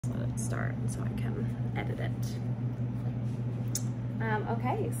start so I can edit it.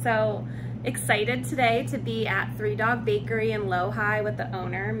 Okay, so excited today to be at Three Dog Bakery in Lowhigh with the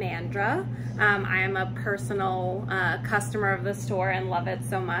owner, Mandra. I am a personal customer of the store and love it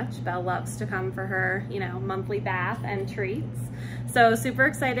so much. Belle loves to come for her, monthly bath and treats. So super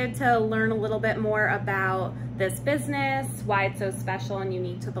excited to learn a little bit more about this business, why it's so special and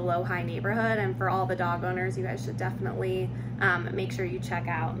unique to the Lowhigh neighborhood. And for all the dog owners, you guys should definitely make sure you check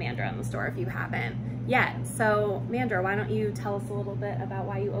out Mandra in the store if you haven't yet. So Mandra, why don't you tell us a little bit about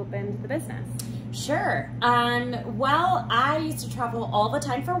why you opened the business? Sure. Well, I used to travel all the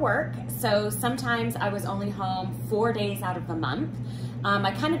time for work, so sometimes I was only home 4 days out of the month.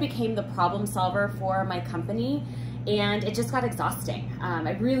 I kind of became the problem solver for my company, and it just got exhausting.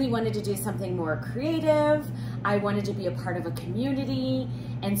 I really wanted to do something more creative. I wanted to be a part of a community,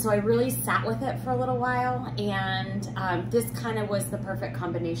 and so I really sat with it for a little while, and this kind of was the perfect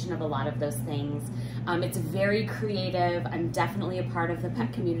combination of a lot of those things. It's very creative. I'm definitely a part of the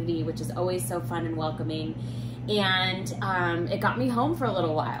pet community, which is always so fun and welcoming, and it got me home for a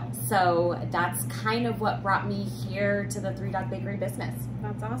little while. So that's kind of what brought me here to the Three Dog Bakery business.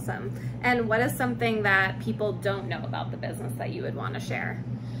 That's awesome. And what is something that people don't know about the business that you would want to share?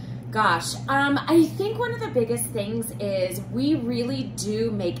 Gosh, I think one of the biggest things is we really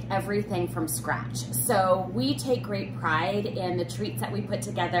do make everything from scratch. So we take great pride in the treats that we put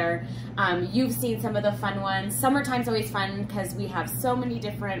together. You've seen some of the fun ones. Summertime's always fun because we have so many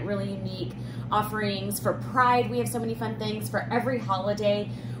different really unique offerings. For Pride, we have so many fun things. For every holiday,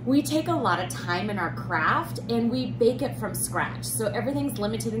 we take a lot of time in our craft and we bake it from scratch. So everything's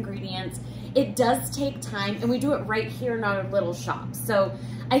limited ingredients. It does take time, and we do it right here in our little shop. So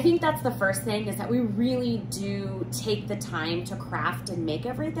I think that's the first thing, is that we really do take the time to craft and make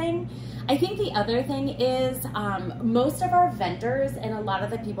everything. I think the other thing is most of our vendors and a lot of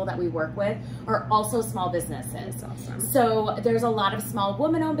the people that we work with are also small businesses. That's awesome. So there's a lot of small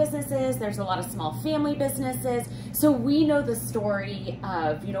woman-owned businesses, there's a lot of small family businesses. So we know the story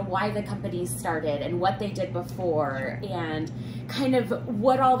of, why the company started and what they did before and kind of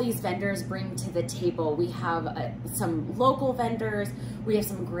what all these vendors bring to the table. We have some local vendors, we have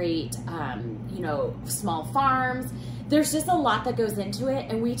some great, small farms. There's just a lot that goes into it,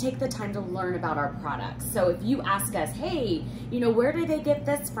 and we take the time to learn about our products. So if you ask us, hey, where did they get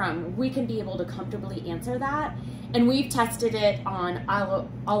this from? We can be able to comfortably answer that. And we've tested it on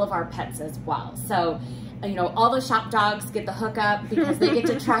all of our pets as well. So, all the shop dogs get the hookup because they get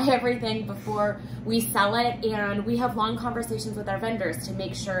to try everything before we sell it. And we have long conversations with our vendors to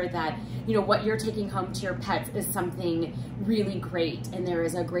make sure that, what you're taking home to your pets is something really great. And there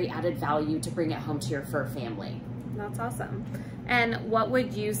is a great added value to bring it home to your fur family. That's awesome. And what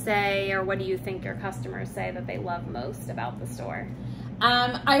would you say, or what do you think your customers say that they love most about the store?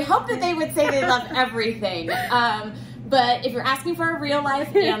 I hope that they would say they love everything. But if you're asking for a real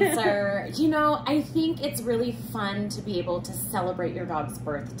life answer, I think it's really fun to be able to celebrate your dog's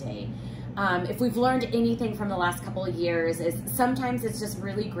birthday. If we've learned anything from the last couple of years, is sometimes it's just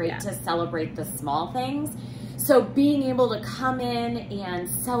really great to celebrate the small things. So being able to come in and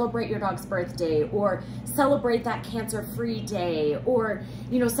celebrate your dog's birthday, or celebrate that cancer-free day, or,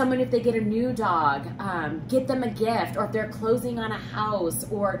 someone, if they get a new dog, get them a gift, or if they're closing on a house,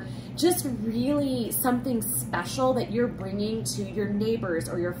 or just really something special that you're bringing to your neighbors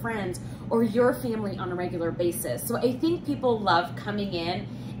or your friends or your family on a regular basis. So I think people love coming in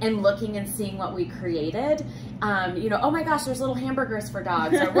and looking and seeing what we created. Oh my gosh, there's little hamburgers for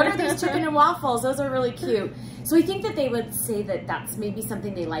dogs, or what are these chicken and waffles? Those are really cute. So I think that they would say that that's maybe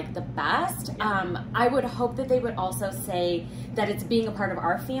something they like the best. I would hope that they would also say that it's being a part of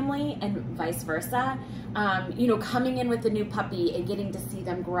our family and vice versa. Coming in with a new puppy and getting to see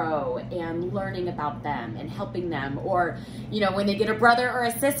them grow and learning about them and helping them, or, when they get a brother or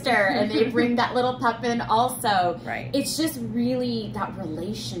a sister and they bring that little pup in also. Right. It's just really, that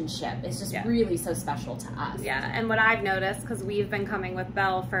relationship is just really so special to us. Yeah, and what I've noticed, because we've been coming with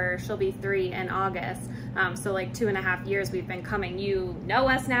Belle she'll be 3 in August, so like 2.5 years we've been coming. You know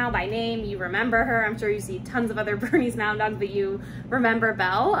us now by name, you remember her. I'm sure you see tons of other Bernese Mountain Dogs, but you remember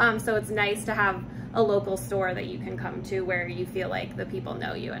Belle. So it's nice to have a local store that you can come to where you feel like the people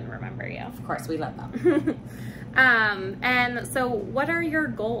know you and remember you. Of course, we love Belle. And so what are your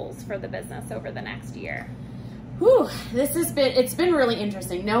goals for the business over the next year? Whew, it's been really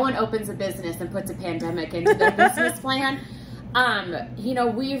interesting. No one opens a business and puts a pandemic into their business plan.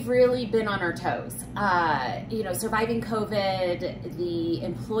 We've really been on our toes. Surviving COVID, the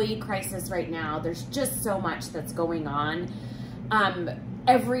employee crisis right now, there's just so much that's going on.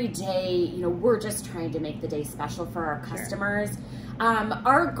 Every day, we're just trying to make the day special for our customers.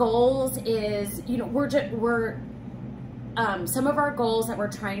 Our goals is, you know, some of our goals that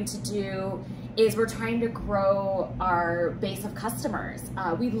we're trying to do is we're trying to grow our base of customers.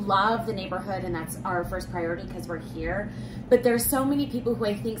 We love the neighborhood, and that's our first priority because we're here. But there's so many people who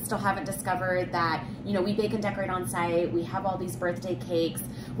I think still haven't discovered that, you know, we bake and decorate on site. We have all these birthday cakes.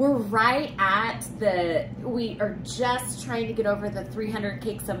 We're right at we are just trying to get over the 300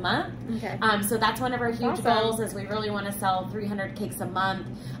 cakes a month. Okay. So that's one of our huge goals, is we really want to sell 300 cakes a month.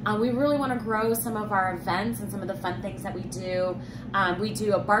 We really want to grow some of our events and some of the fun things that we do. We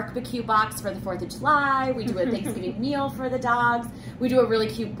do a barbecue box for the 4th of July. We do a Thanksgiving meal for the dogs. We do a really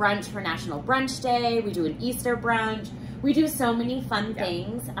cute brunch for National Brunch Day. We do an Easter brunch. We do so many fun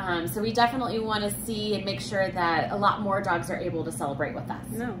things. So we definitely want to see and make sure that a lot more dogs are able to celebrate with us.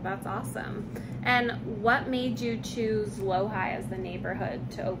 No, that's awesome. And what made you choose Lohi as the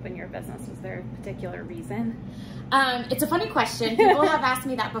neighborhood to open your business? Was there a particular reason? It's a funny question. People have asked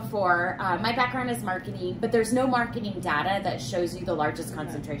me that before. My background is marketing, but there's no marketing data that shows you the largest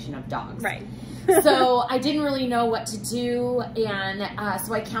concentration of dogs. Right. So I didn't really know what to do, and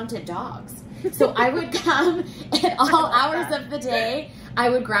so I counted dogs. So I would come at all hours of the day. I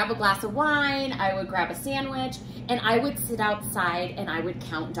would grab a glass of wine, I would grab a sandwich, and I would sit outside and I would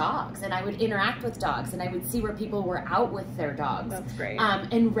count dogs, and I would interact with dogs, and I would see where people were out with their dogs. That's great.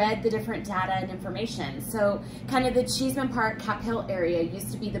 And read the different data and information. So kind of the Cheeseman Park, Cap Hill area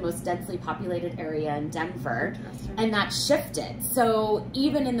used to be the most densely populated area in Denver, and that shifted. So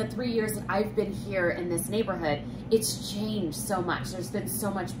even in the 3 years that I've been here in this neighborhood, it's changed so much. There's been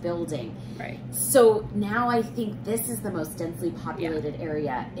so much building. Right. So now I think this is the most densely populated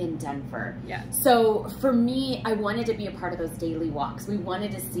area in Denver. Yeah. So for me, I wanted to be a part of those daily walks. We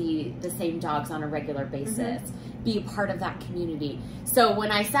wanted to see the same dogs on a regular basis, be a part of that community. So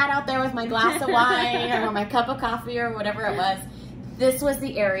when I sat out there with my glass of wine or my cup of coffee or whatever it was, this was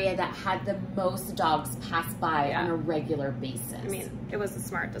the area that had the most dogs pass by on a regular basis. I mean, it was a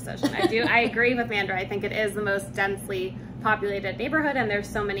smart decision. I agree with Mandra. I think it is the most densely populated neighborhood, and there's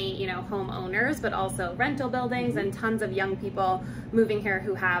so many, you know, homeowners, but also rental buildings and tons of young people moving here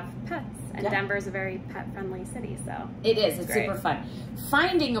who have pets. And Denver is a very pet-friendly city, so it is. It's super fun.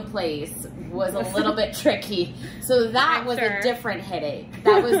 Finding a place was a little bit tricky, so that was a different headache.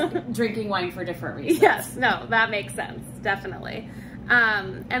 That was drinking wine for different reasons. Yes, no, that makes sense, definitely.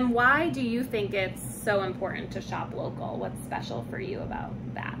 And why do you think it's so important to shop local? What's special for you about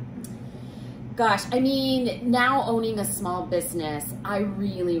that? Gosh, I mean, now owning a small business, I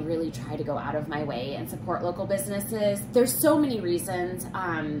really, really try to go out of my way and support local businesses. There's so many reasons.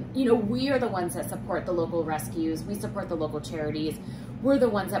 You know, we are the ones that support the local rescues. We support the local charities. We're the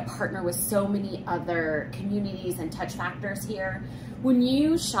ones that partner with so many other communities and touch factors here. When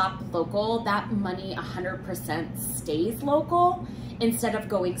you shop local, that money 100% stays local instead of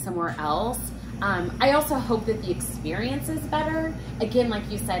going somewhere else. I also hope that the experience is better. Again, like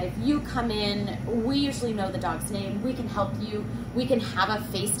you said, if you come in, we usually know the dog's name. We can help you. We can have a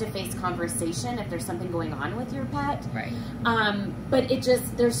face-to-face conversation if there's something going on with your pet. Right. But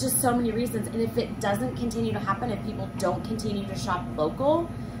there's just so many reasons. And if it doesn't continue to happen, if people don't continue to shop local,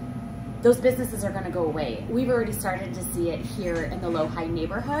 those businesses are going to go away. We've already started to see it here in the Lohi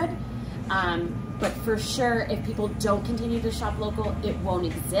neighborhood. But for sure, if people don't continue to shop local, it won't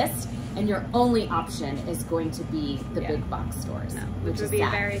exist. And your only option is going to be the big box stores, which would be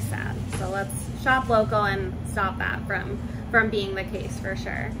very sad. So let's shop local and stop that from being the case for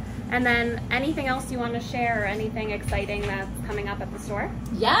sure. And then anything else you want to share, or anything exciting that's coming up at the store?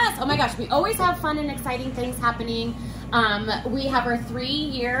 Yes. Oh my gosh, we always have fun and exciting things happening. We have our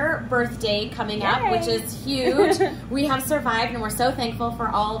 3-year birthday coming up, which is huge. We have survived, and we're so thankful for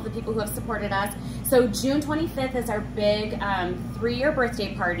all of the people who have supported us. So June 25th is our big 3-year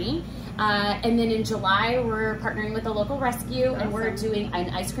birthday party. And then in July, we're partnering with a local rescue, and we're doing an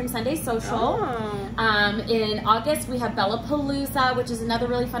Ice Cream Sunday social. In August, we have Bellapalooza, which is another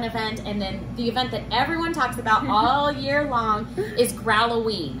really fun event. And then the event that everyone talks about all year long is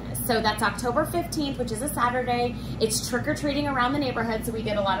Growloween. So that's October 15th, which is a Saturday. It's trick-or-treating around the neighborhood, so we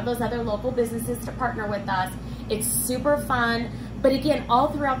get a lot of those other local businesses to partner with us. It's super fun. But again, all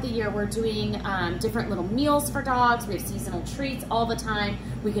throughout the year, we're doing different little meals for dogs. We have seasonal treats all the time.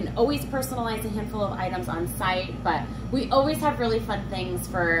 We can always personalize a handful of items on site, but we always have really fun things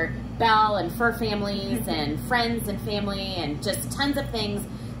for Belle and fur families and friends and family and just tons of things.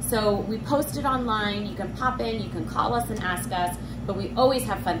 So we post it online. You can pop in, you can call us and ask us, but we always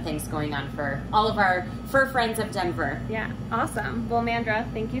have fun things going on for all of our fur friends of Denver. Yeah, awesome. Well,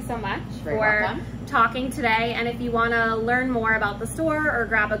 Mandra, thank you so much Very for welcome. talking today. And if you want to learn more about the store or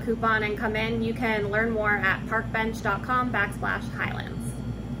grab a coupon and come in, you can learn more at parkbench.com/Highlands.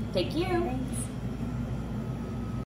 Thank you. Thanks.